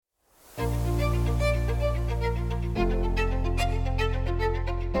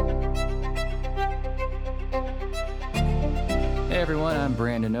everyone, I'm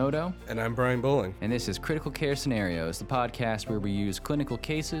Brandon Odo. And I'm Brian Bowling. And this is Critical Care Scenarios, the podcast where we use clinical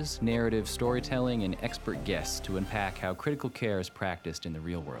cases, narrative storytelling, and expert guests to unpack how critical care is practiced in the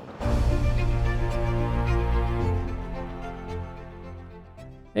real world.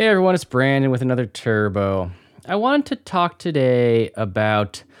 Hey everyone, it's Brandon with another TIRBO. I wanted to talk today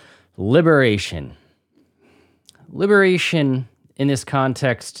about liberation. Liberation in this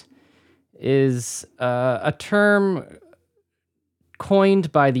context is a term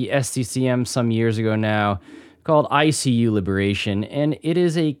coined by the SCCM some years ago now called ICU liberation, and it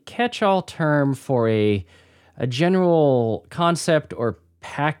is a catch-all term for a general concept or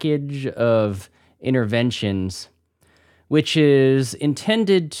package of interventions which is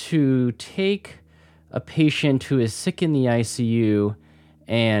intended to take a patient who is sick in the ICU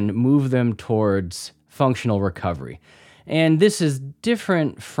and move them towards functional recovery. And this is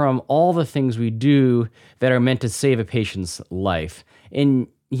different from all the things we do that are meant to save a patient's life. And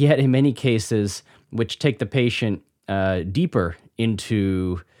yet, in many cases, which take the patient deeper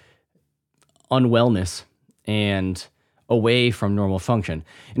into unwellness and away from normal function.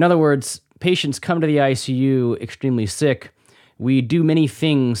 In other words, patients come to the ICU extremely sick. We do many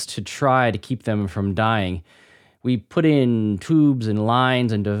things to try to keep them from dying. We put in tubes and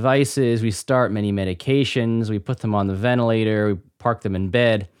lines and devices. We start many medications. We put them on the ventilator. We park them in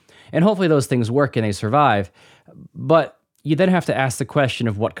bed. And hopefully those things work and they survive. But you then have to ask the question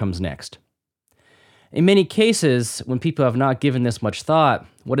of what comes next. In many cases, when people have not given this much thought,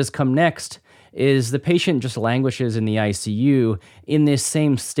 what has come next is the patient just languishes in the ICU in this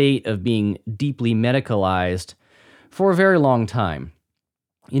same state of being deeply medicalized for a very long time.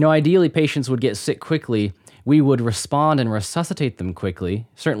 You know, ideally, patients would get sick quickly. We would respond and resuscitate them quickly.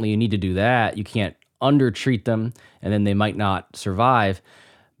 Certainly, you need to do that. You can't undertreat them, and then they might not survive.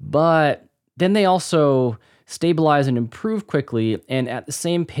 But then they also stabilize and improve quickly, and at the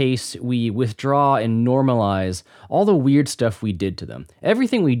same pace, we withdraw and normalize all the weird stuff we did to them.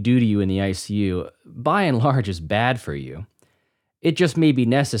 Everything we do to you in the ICU, by and large, is bad for you. It just may be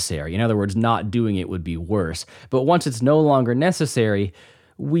necessary. In other words, not doing it would be worse. But once it's no longer necessary,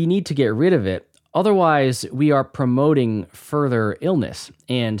 we need to get rid of it. Otherwise, we are promoting further illness,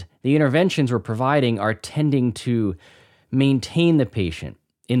 and the interventions we're providing are tending to maintain the patient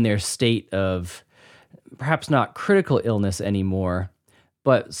in their state of perhaps not critical illness anymore,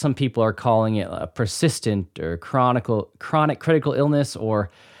 but some people are calling it a persistent or chronic critical illness, or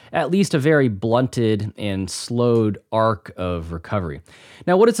at least a very blunted and slowed arc of recovery.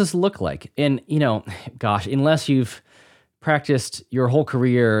 Now, what does this look like? And, unless you've practiced your whole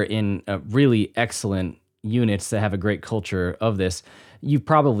career in really excellent units that have a great culture of this, you've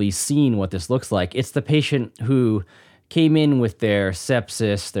probably seen what this looks like. It's the patient who came in with their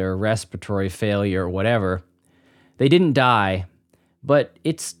sepsis, their respiratory failure, or whatever. They didn't die, but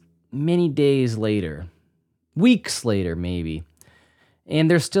it's many days later, weeks later maybe,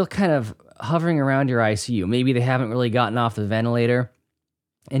 and they're still kind of hovering around your ICU. Maybe they haven't really gotten off the ventilator,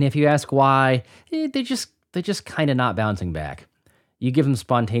 and if you ask why, they're just kind of not bouncing back. You give them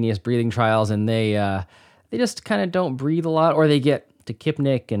spontaneous breathing trials, and they just kind of don't breathe a lot, or they get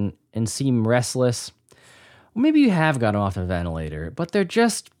tachypnic and seem restless. Maybe you have gotten off the ventilator, but they're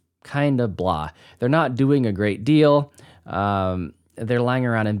just kind of blah. They're not doing a great deal. They're lying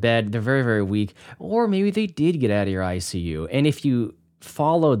around in bed. They're very, very weak. Or maybe they did get out of your ICU. And if you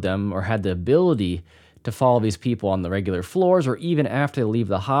followed them or had the ability to follow these people on the regular floors or even after they leave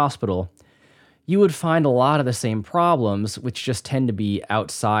the hospital, you would find a lot of the same problems, which just tend to be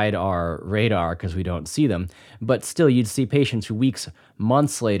outside our radar because we don't see them. But still, you'd see patients who weeks,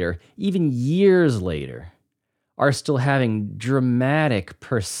 months later, even years later, are still having dramatic,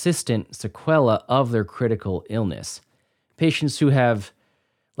 persistent sequelae of their critical illness. Patients who have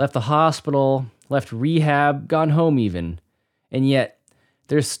left the hospital, left rehab, gone home even, and yet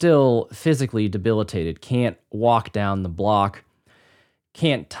they're still physically debilitated, can't walk down the block,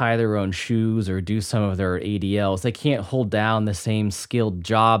 can't tie their own shoes or do some of their ADLs. They can't hold down the same skilled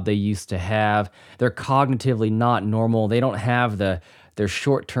job they used to have. They're cognitively not normal. They don't have their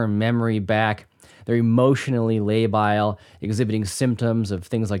short-term memory back. They're emotionally labile, exhibiting symptoms of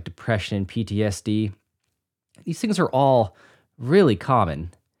things like depression and PTSD. These things are all really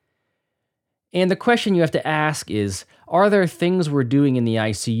common. And the question you have to ask is, are there things we're doing in the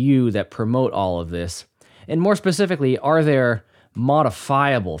ICU that promote all of this? And more specifically, are there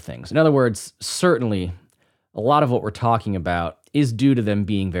modifiable things? In other words, certainly a lot of what we're talking about is due to them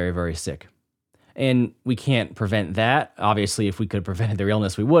being very, very sick. And we can't prevent that. Obviously, if we could have prevented their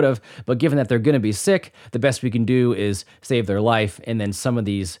illness, we would have. But given that they're going to be sick, the best we can do is save their life, and then some of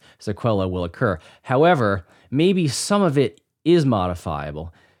these sequelae will occur. However, maybe some of it is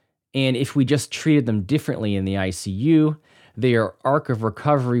modifiable. And if we just treated them differently in the ICU, their arc of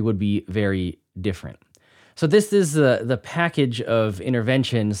recovery would be very different. So this is the package of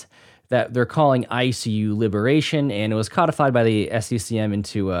interventions that they're calling ICU liberation, and it was codified by the SCCM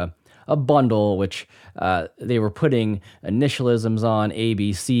into a bundle, which they were putting initialisms on, A,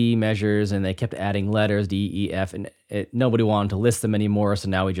 B, C measures, and they kept adding letters, D, E, F, and nobody wanted to list them anymore, so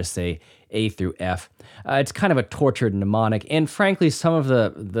now we just say A through F. It's kind of a tortured mnemonic, and frankly, some of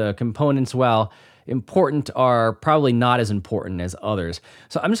the components, while important, are probably not as important as others.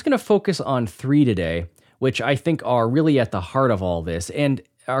 So I'm just going to focus on 3 today, which I think are really at the heart of all this and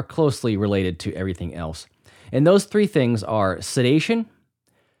are closely related to everything else. And those 3 things are sedation,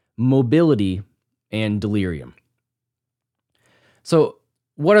 mobility, and delirium. So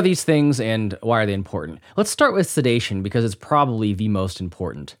what are these things and why are they important? Let's start with sedation because it's probably the most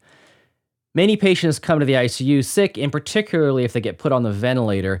important. Many patients come to the ICU sick, and particularly if they get put on the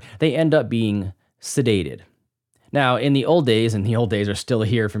ventilator, they end up being sedated. Now, in the old days, and the old days are still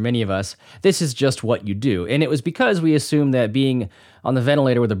here for many of us, this is just what you do. And it was because we assumed that being on the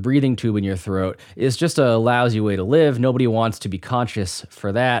ventilator with a breathing tube in your throat is just a lousy way to live. Nobody wants to be conscious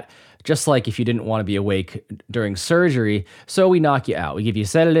for that, just like if you didn't want to be awake during surgery. So we knock you out. We give you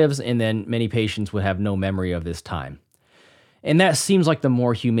sedatives, and then many patients would have no memory of this time. And that seems like the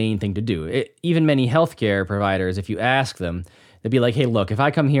more humane thing to do. Even many healthcare providers, if you ask them, they'd be like, hey, look, if I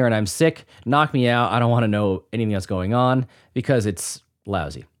come here and I'm sick, knock me out. I don't want to know anything that's going on because it's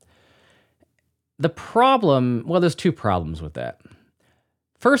lousy. The problem, well, there's 2 problems with that.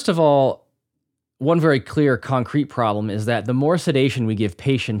 First of all, one very clear, concrete problem is that the more sedation we give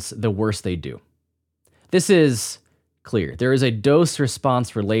patients, the worse they do. This is clear. There is a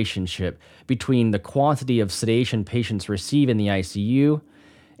dose-response relationship between the quantity of sedation patients receive in the ICU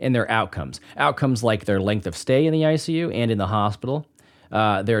and their outcomes. Outcomes like their length of stay in the ICU and in the hospital,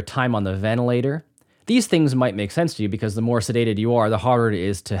 their time on the ventilator. These things might make sense to you because the more sedated you are, the harder it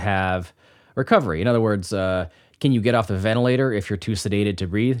is to have recovery. In other words, can you get off the ventilator if you're too sedated to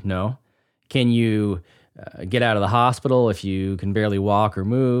breathe? No. Can you get out of the hospital if you can barely walk or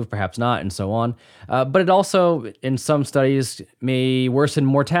move? Perhaps not, and so on. But it also, in some studies, may worsen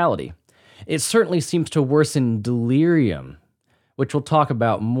mortality. It certainly seems to worsen delirium, which we'll talk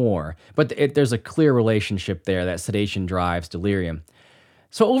about more. But there's a clear relationship there that sedation drives delirium.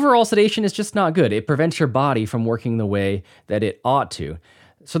 So overall, sedation is just not good. It prevents your body from working the way that it ought to.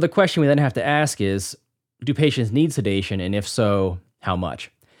 So the question we then have to ask is, do patients need sedation? And if so, how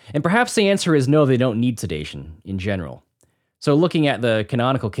much? And perhaps the answer is no, they don't need sedation in general. So looking at the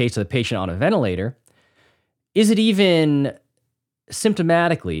canonical case of the patient on a ventilator, is it even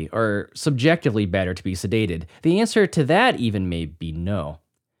symptomatically or subjectively better to be sedated? The answer to that even may be no.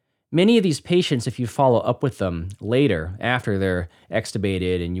 Many of these patients, if you follow up with them later, after they're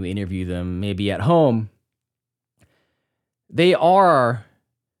extubated and you interview them maybe at home, they are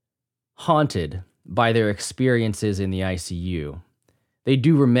haunted by their experiences in the ICU. They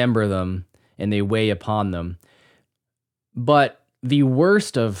do remember them and they weigh upon them. But the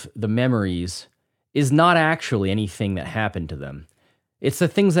worst of the memories is not actually anything that happened to them. It's the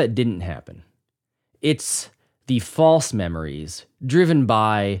things that didn't happen. It's the false memories driven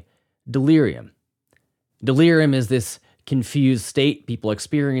by delirium. Delirium is this confused state people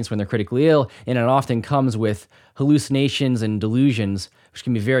experience when they're critically ill, and it often comes with hallucinations and delusions, which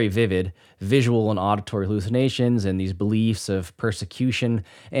can be very vivid, visual and auditory hallucinations, and these beliefs of persecution,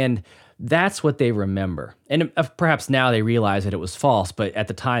 and that's what they remember. And perhaps now they realize that it was false, but at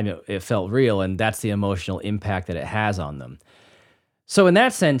the time it felt real, and that's the emotional impact that it has on them. So in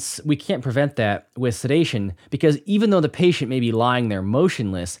that sense, we can't prevent that with sedation because even though the patient may be lying there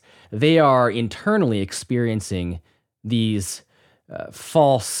motionless, they are internally experiencing these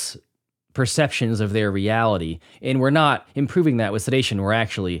false perceptions of their reality, and we're not improving that with sedation, we're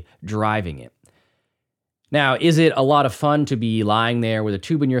actually driving it. Now, is it a lot of fun to be lying there with a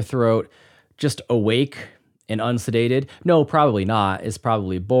tube in your throat, just awake and unsedated? No, probably not. It's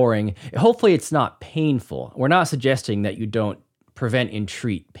probably boring. Hopefully it's not painful. We're not suggesting that you don't prevent and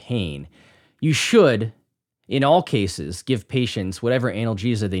treat pain. You should, in all cases, give patients whatever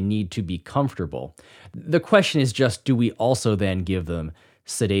analgesia they need to be comfortable. The question is just, do we also then give them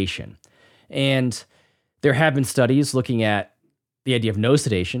sedation? And there have been studies looking at the idea of no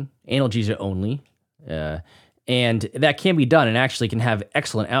sedation, analgesia only, and that can be done and actually can have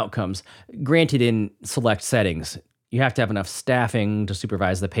excellent outcomes, granted in select settings. You have to have enough staffing to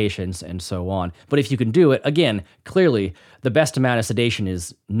supervise the patients and so on. But if you can do it, again, clearly the best amount of sedation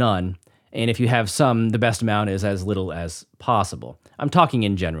is none, And if you have some, the best amount is as little as possible. I'm talking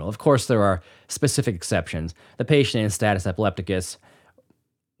in general. Of course, there are specific exceptions. The patient in status epilepticus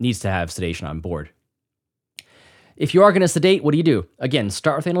needs to have sedation on board. If you are going to sedate, what do? Again,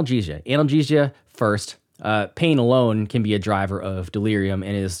 start with analgesia. Analgesia first. Pain alone can be a driver of delirium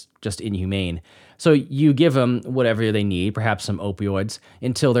and is just inhumane. So you give them whatever they need, perhaps some opioids,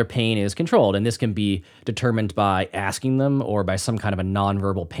 until their pain is controlled. And this can be determined by asking them or by some kind of a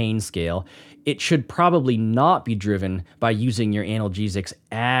nonverbal pain scale. It should probably not be driven by using your analgesics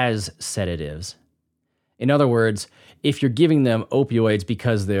as sedatives. In other words, if you're giving them opioids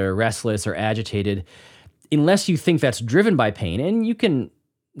because they're restless or agitated, unless you think that's driven by pain, and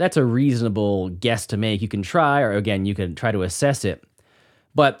that's a reasonable guess to make. You can try, or again, you can try to assess it.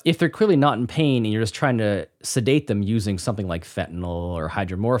 But if they're clearly not in pain and you're just trying to sedate them using something like fentanyl or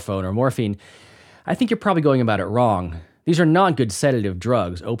hydromorphone or morphine, I think you're probably going about it wrong. These are not good sedative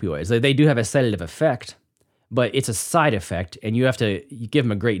drugs, opioids. They do have a sedative effect, but it's a side effect, and you give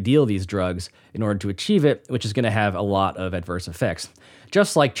them a great deal of these drugs in order to achieve it, which is going to have a lot of adverse effects.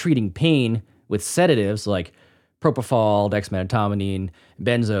 Just like treating pain with sedatives like propofol, dexmedetomidine,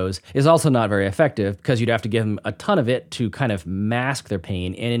 benzos is also not very effective because you'd have to give them a ton of it to kind of mask their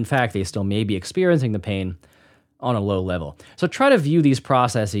pain, and in fact, they still may be experiencing the pain on a low level. So try to view these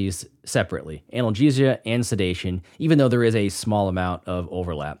processes separately, analgesia and sedation, even though there is a small amount of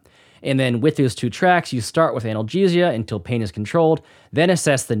overlap. And then with those two tracks, you start with analgesia until pain is controlled, then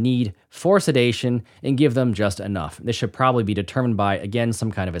assess the need for sedation and give them just enough. This should probably be determined by, again,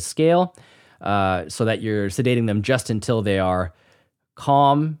 some kind of a scale, so that you're sedating them just until they are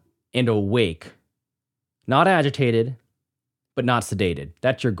calm and awake. Not agitated, but not sedated.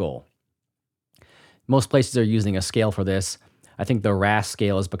 That's your goal. Most places are using a scale for this. I think the RASS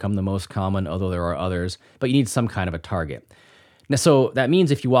scale has become the most common, although there are others, but you need some kind of a target. Now, so that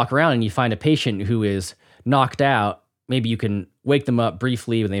means if you walk around and you find a patient who is knocked out, maybe you can wake them up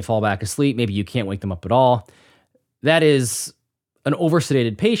briefly when they fall back asleep. Maybe you can't wake them up at all. That is an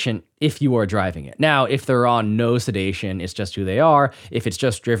oversedated patient if you are driving it. Now, if they're on no sedation, it's just who they are. If it's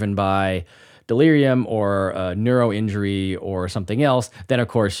just driven by delirium or neuro injury or something else, then of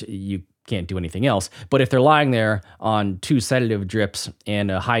course you can't do anything else. But if they're lying there on 2 sedative drips and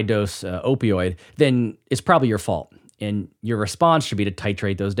a high dose opioid, then it's probably your fault. And your response should be to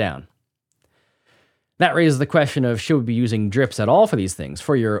titrate those down. That raises the question of, should we be using drips at all for these things,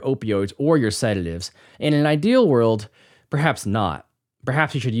 for your opioids or your sedatives? And in an ideal world, perhaps not.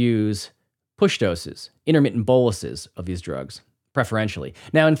 Perhaps you should use push doses, intermittent boluses of these drugs, preferentially.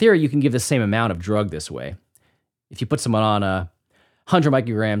 Now, in theory, you can give the same amount of drug this way. If you put someone on 100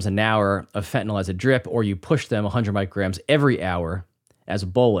 micrograms an hour of fentanyl as a drip, or you push them 100 micrograms every hour as a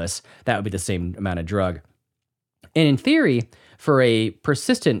bolus, that would be the same amount of drug. And in theory, for a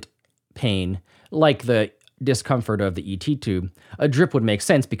persistent pain, like the discomfort of the ET tube, a drip would make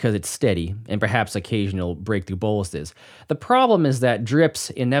sense because it's steady and perhaps occasional breakthrough boluses. The problem is that drips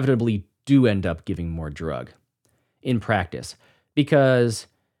inevitably do end up giving more drug in practice because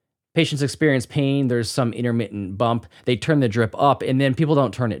patients experience pain, there's some intermittent bump, they turn the drip up, and then people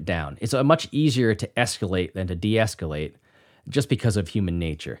don't turn it down. It's much easier to escalate than to de-escalate just because of human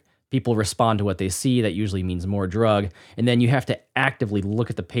nature. People respond to what they see, that usually means more drug, and then you have to actively look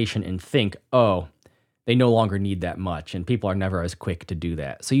at the patient and think, oh, they no longer need that much, and people are never as quick to do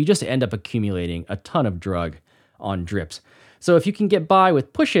that. So you just end up accumulating a ton of drug on drips. So if you can get by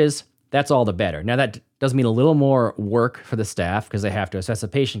with pushes, that's all the better. Now that does mean a little more work for the staff because they have to assess the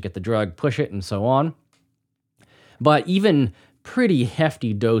patient, get the drug, push it, and so on. But even pretty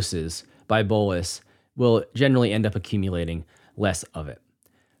hefty doses by bolus will generally end up accumulating less of it.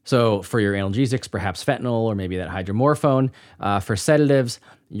 So for your analgesics, perhaps fentanyl or maybe that hydromorphone. For sedatives,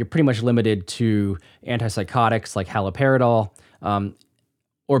 you're pretty much limited to antipsychotics like haloperidol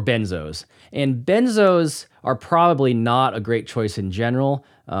or benzos. And benzos are probably not a great choice in general,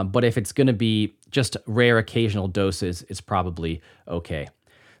 but if it's going to be just rare occasional doses, it's probably okay.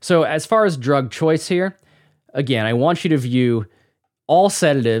 So as far as drug choice here, again, I want you to view all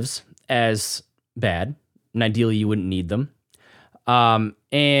sedatives as bad, and ideally you wouldn't need them.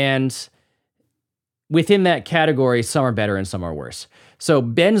 And within that category, some are better and some are worse. So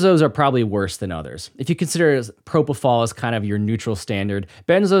benzos are probably worse than others. If you consider propofol as kind of your neutral standard,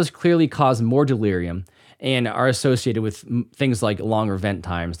 benzos clearly cause more delirium and are associated with things like longer vent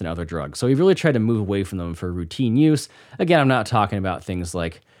times than other drugs. So we've really tried to move away from them for routine use. Again, I'm not talking about things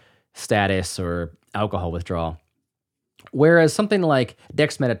like status or alcohol withdrawal. Whereas something like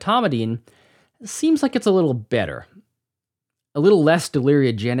dexmedetomidine seems like it's a little better, a little less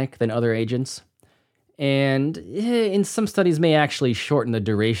deliriogenic than other agents, and in some studies may actually shorten the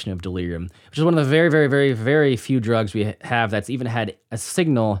duration of delirium, which is one of the very, very, very, very few drugs we have that's even had a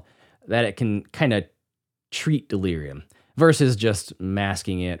signal that it can kind of treat delirium versus just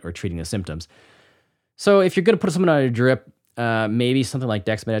masking it or treating the symptoms. So if you're going to put someone on a drip, maybe something like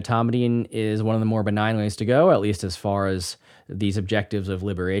dexmedetomidine is one of the more benign ways to go, at least as far as these objectives of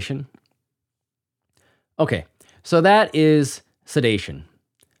liberation. Okay, so that is sedation.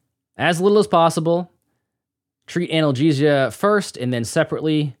 As little as possible, treat analgesia first and then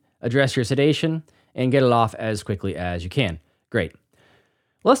separately address your sedation and get it off as quickly as you can. Great.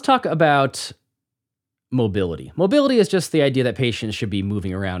 Let's talk about mobility. Mobility is just the idea that patients should be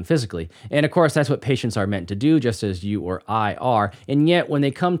moving around physically. And of course, that's what patients are meant to do, just as you or I are. And yet, when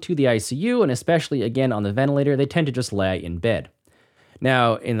they come to the ICU, and especially again on the ventilator, they tend to just lay in bed.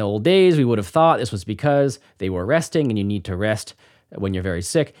 Now, in the old days, we would have thought this was because they were resting, and you need to rest when you're very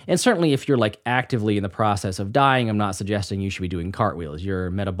sick. And certainly if you're like actively in the process of dying, I'm not suggesting you should be doing cartwheels.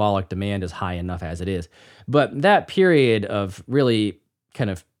 Your metabolic demand is high enough as it is. But that period of really kind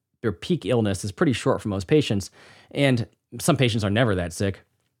of their peak illness is pretty short for most patients, and some patients are never that sick.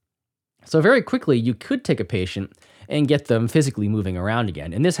 So very quickly, you could take a patient and get them physically moving around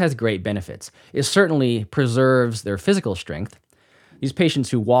again, and this has great benefits. It certainly preserves their physical strength. These patients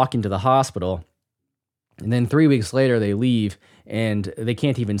who walk into the hospital, and then 3 weeks later they leave, and they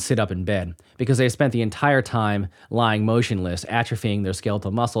can't even sit up in bed because they spent the entire time lying motionless, atrophying their skeletal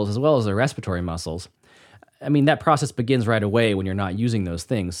muscles as well as their respiratory muscles. I mean, that process begins right away when you're not using those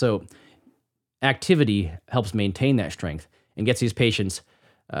things. So activity helps maintain that strength and gets these patients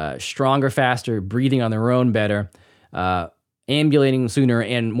stronger faster, breathing on their own better, ambulating sooner,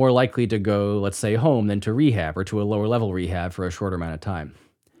 and more likely to go, let's say, home than to rehab or to a lower level rehab for a shorter amount of time.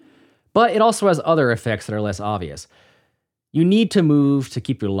 But it also has other effects that are less obvious. You need to move to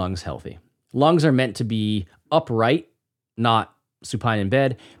keep your lungs healthy. Lungs are meant to be upright, not supine in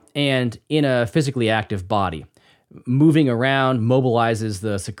bed, and in a physically active body. Moving around mobilizes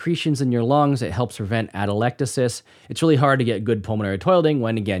the secretions in your lungs. It helps prevent atelectasis. It's really hard to get good pulmonary toileting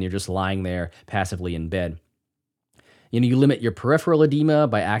when, again, you're just lying there passively in bed. You limit your peripheral edema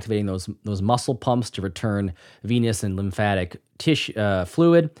by activating those muscle pumps to return venous and lymphatic tissue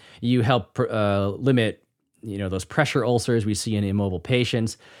fluid. You help limit those pressure ulcers we see in immobile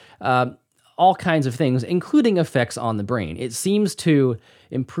patients. All kinds of things, including effects on the brain. It seems to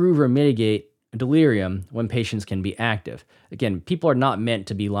improve or mitigate delirium when patients can be active. Again, people are not meant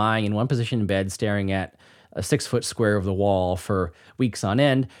to be lying in one position in bed staring at a 6-foot square of the wall for weeks on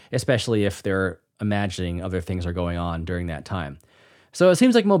end, especially if they're imagining other things are going on during that time. So it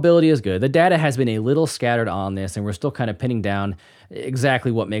seems like mobility is good. The data has been a little scattered on this, and we're still kind of pinning down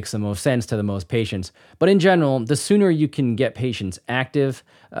exactly what makes the most sense to the most patients. But in general, the sooner you can get patients active,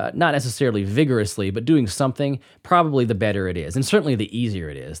 not necessarily vigorously, but doing something, probably the better it is. And certainly the easier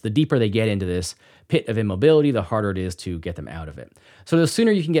it is. The deeper they get into this pit of immobility, the harder it is to get them out of it. So the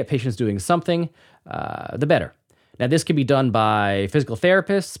sooner you can get patients doing something, the better. Now, this can be done by physical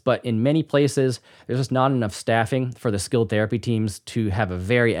therapists, but in many places, there's just not enough staffing for the skilled therapy teams to have a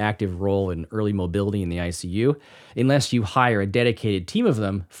very active role in early mobility in the ICU, unless you hire a dedicated team of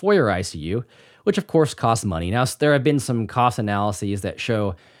them for your ICU, which of course costs money. Now, there have been some cost analyses that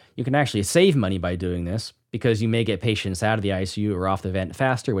show you can actually save money by doing this because you may get patients out of the ICU or off the vent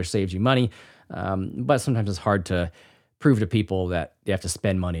faster, which saves you money, but sometimes it's hard to prove to people that they have to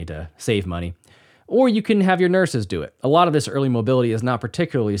spend money to save money. Or you can have your nurses do it. A lot of this early mobility is not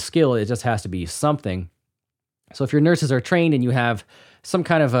particularly skilled. It just has to be something. So if your nurses are trained and you have some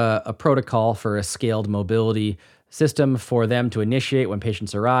kind of a protocol for a scaled mobility system for them to initiate when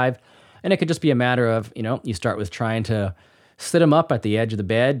patients arrive, and it could just be a matter of, you start with trying to sit them up at the edge of the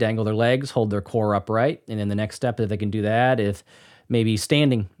bed, dangle their legs, hold their core upright. And then the next step, if they can do that, if maybe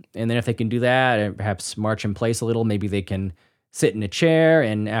standing. And then if they can do that and perhaps march in place a little, maybe they can sit in a chair,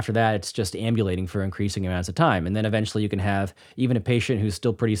 and after that, it's just ambulating for increasing amounts of time. And then eventually you can have even a patient who's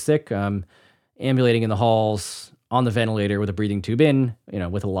still pretty sick, ambulating in the halls, on the ventilator with a breathing tube in,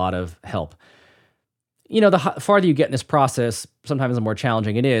 with a lot of help. The farther you get in this process, sometimes the more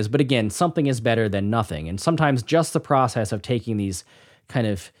challenging it is. But again, something is better than nothing. And sometimes just the process of taking these kind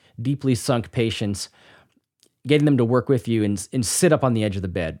of deeply sunk patients, getting them to work with you and sit up on the edge of the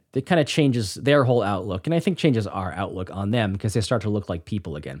bed, it kind of changes their whole outlook. And I think changes our outlook on them because they start to look like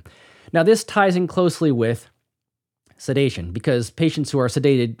people again. Now, this ties in closely with sedation because patients who are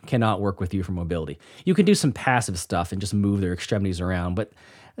sedated cannot work with you for mobility. You can do some passive stuff and just move their extremities around, but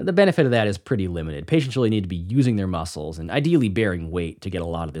the benefit of that is pretty limited. Patients really need to be using their muscles and ideally bearing weight to get a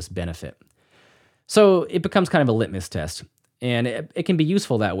lot of this benefit. So it becomes kind of a litmus test. And it can be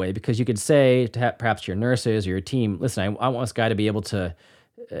useful that way because you could say to perhaps to your nurses or your team, listen, I want this guy to be able to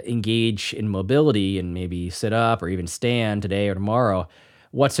engage in mobility and maybe sit up or even stand today or tomorrow.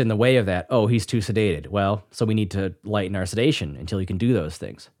 What's in the way of that? Oh, he's too sedated. Well, so we need to lighten our sedation until he can do those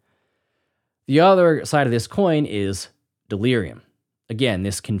things. The other side of this coin is delirium. Again,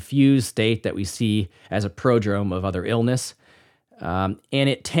 this confused state that we see as a prodrome of other illness. And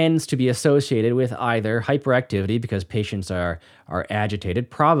it tends to be associated with either hyperactivity because patients are agitated,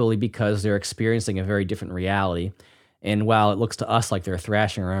 probably because they're experiencing a very different reality. And while it looks to us like they're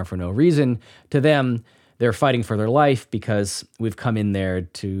thrashing around for no reason, to them, they're fighting for their life because we've come in there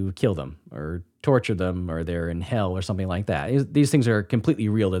to kill them or torture them or they're in hell or something like that. These things are completely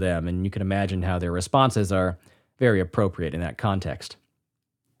real to them, and you can imagine how their responses are very appropriate in that context.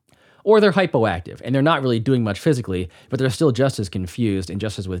 Or they're hypoactive, and they're not really doing much physically, but they're still just as confused and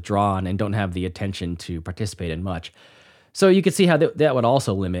just as withdrawn and don't have the attention to participate in much. So you could see how that would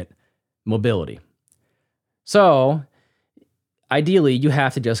also limit mobility. So ideally, you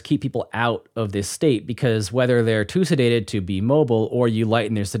have to just keep people out of this state because whether they're too sedated to be mobile or you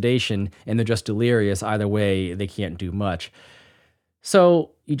lighten their sedation and they're just delirious, either way, they can't do much.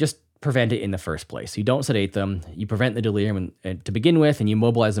 So you just prevent it in the first place. You don't sedate them, you prevent the delirium to begin with, and you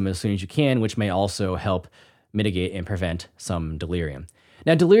mobilize them as soon as you can, which may also help mitigate and prevent some delirium.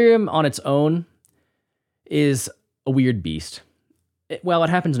 Now, delirium on its own is a weird beast. While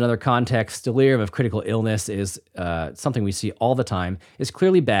it happens in other contexts, delirium of critical illness is something we see all the time. It's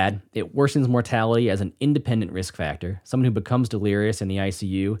clearly bad. It worsens mortality as an independent risk factor. Someone who becomes delirious in the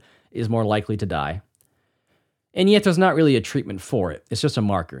ICU is more likely to die. And yet there's not really a treatment for it. It's just a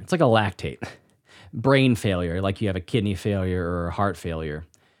marker. It's like a lactate. Brain failure, like you have a kidney failure or a heart failure.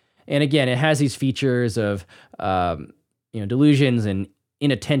 And again, it has these features of delusions and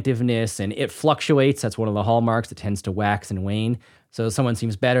inattentiveness, and it fluctuates. That's one of the hallmarks. It tends to wax and wane. So someone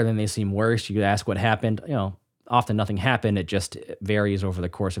seems better, then they seem worse. You ask what happened. Often nothing happened. It just varies over the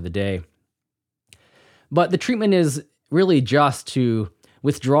course of the day. But the treatment is really just to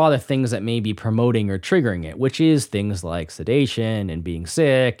withdraw the things that may be promoting or triggering it, which is things like sedation and being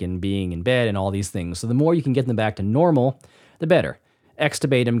sick and being in bed and all these things. So the more you can get them back to normal, the better.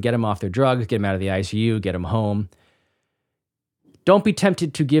 Extubate them, get them off their drugs, get them out of the ICU, get them home. Don't be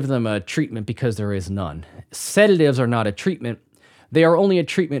tempted to give them a treatment because there is none. Sedatives are not a treatment. They are only a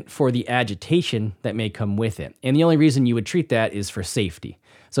treatment for the agitation that may come with it. And the only reason you would treat that is for safety.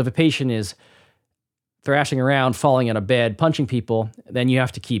 So if a patient is thrashing around, falling out of bed, punching people, then you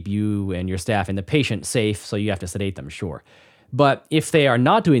have to keep you and your staff and the patient safe, so you have to sedate them, sure. But if they are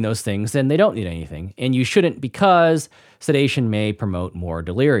not doing those things, then they don't need anything. And you shouldn't because sedation may promote more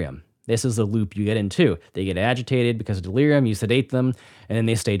delirium. This is the loop you get into. They get agitated because of delirium, you sedate them, and then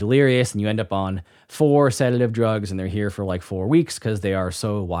they stay delirious, and you end up on 4 sedative drugs, and they're here for like 4 weeks because they are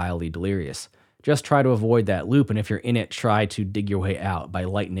so wildly delirious. Just try to avoid that loop, and if you're in it, try to dig your way out by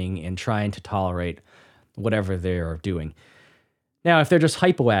lightening and trying to tolerate whatever they're doing. Now, if they're just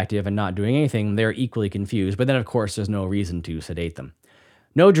hypoactive and not doing anything, they're equally confused, but then, of course, there's no reason to sedate them.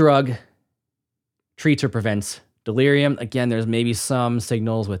 No drug treats or prevents delirium. Again, there's maybe some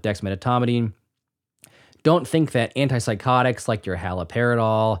signals with dexmedetomidine. Don't think that antipsychotics like your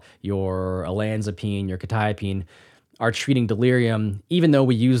haloperidol, your olanzapine, your quetiapine are treating delirium, even though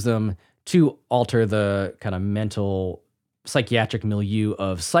we use them to alter the kind of mental psychiatric milieu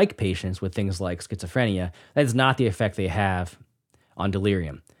of psych patients with things like schizophrenia. That is not the effect they have on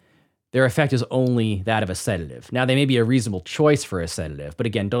delirium. Their effect is only that of a sedative. Now, they may be a reasonable choice for a sedative, but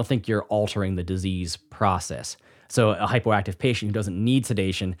again, don't think you're altering the disease process. So a hypoactive patient who doesn't need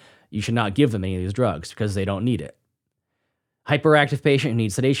sedation, you should not give them any of these drugs because they don't need it. Hyperactive patient who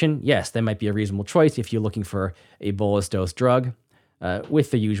needs sedation, yes, that might be a reasonable choice if you're looking for a bolus dose drug,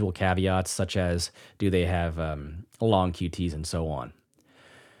 with the usual caveats such as do they have long QTs and so on.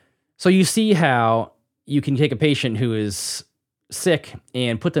 So you see how you can take a patient who is sick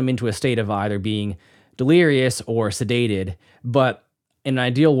and put them into a state of either being delirious or sedated, but in an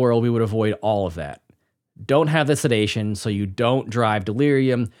ideal world, we would avoid all of that. Don't have the sedation so you don't drive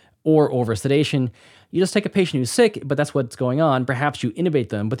delirium or over-sedation. You just take a patient who's sick, but that's what's going on. Perhaps you intubate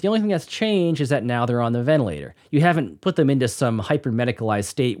them, but the only thing that's changed is that now they're on the ventilator. You haven't put them into some hyper-medicalized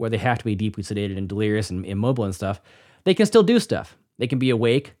state where they have to be deeply sedated and delirious and immobile and stuff. They can still do stuff. They can be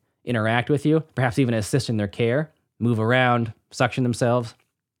awake, interact with you, perhaps even assist in their care, move around, suction themselves,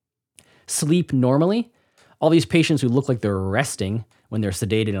 sleep normally. All these patients who look like they're resting when they're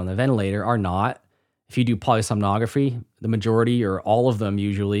sedated on the ventilator are not. If you do polysomnography, the majority or all of them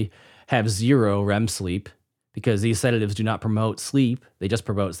usually have 0 REM sleep because these sedatives do not promote sleep. They just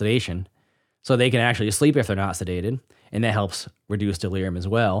promote sedation. So they can actually sleep if they're not sedated. and that helps reduce delirium as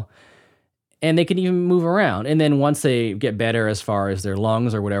well. And they can even move around. And then once they get better as far as their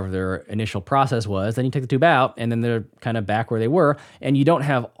lungs or whatever their initial process was, then you take the tube out, and then they're kind of back where they were, and you don't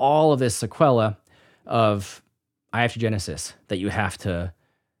have all of this sequela of iatrogenesis that you have to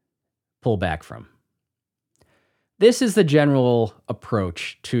pull back from. This is the general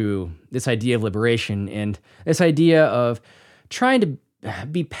approach to this idea of liberation and this idea of trying to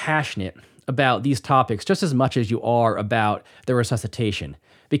be passionate about these topics just as much as you are about the resuscitation.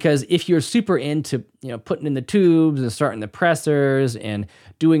 Because if you're super into, putting in the tubes and starting the pressors and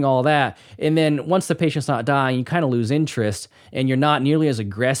doing all that, and then once the patient's not dying, you kind of lose interest and you're not nearly as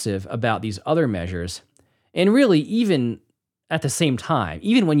aggressive about these other measures. And really, even at the same time,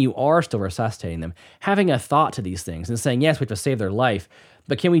 even when you are still resuscitating them, having a thought to these things and saying, yes, we have to save their life,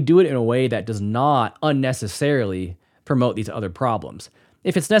 but can we do it in a way that does not unnecessarily promote these other problems?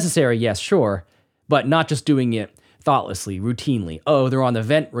 If it's necessary, yes, sure, but not just doing it thoughtlessly, routinely. Oh, they're on the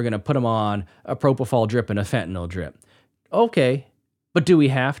vent, we're going to put them on a propofol drip and a fentanyl drip. Okay, but do we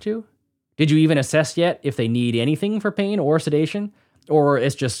have to? Did you even assess yet if they need anything for pain or sedation? Or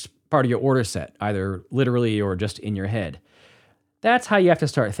it's just part of your order set, either literally or just in your head? That's how you have to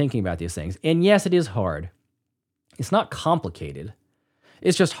start thinking about these things. And yes, it is hard. It's not complicated.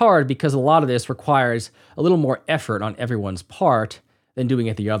 It's just hard because a lot of this requires a little more effort on everyone's part than doing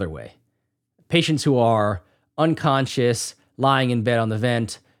it the other way. Patients who are unconscious, lying in bed on the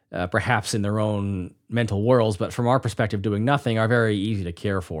vent, perhaps in their own mental worlds, but from our perspective, doing nothing, are very easy to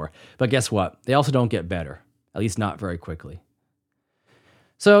care for. But guess what? They also don't get better, at least not very quickly.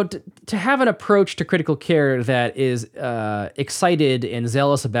 So to have an approach to critical care that is excited and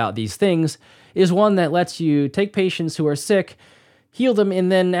zealous about these things is one that lets you take patients who are sick, heal them,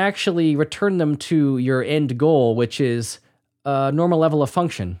 and then actually return them to your end goal, which is a normal level of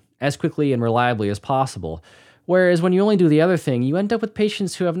function as quickly and reliably as possible. Whereas when you only do the other thing, you end up with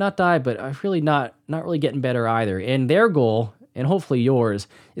patients who have not died but are really not really getting better either. And their goal, and hopefully yours,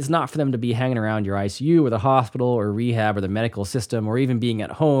 is not for them to be hanging around your ICU or the hospital or rehab or the medical system or even being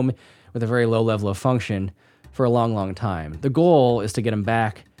at home with a very low level of function for a long, long time. The goal is to get them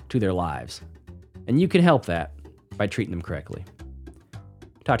back to their lives. And you can help that by treating them correctly.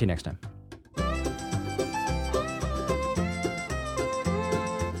 Talk to you next time.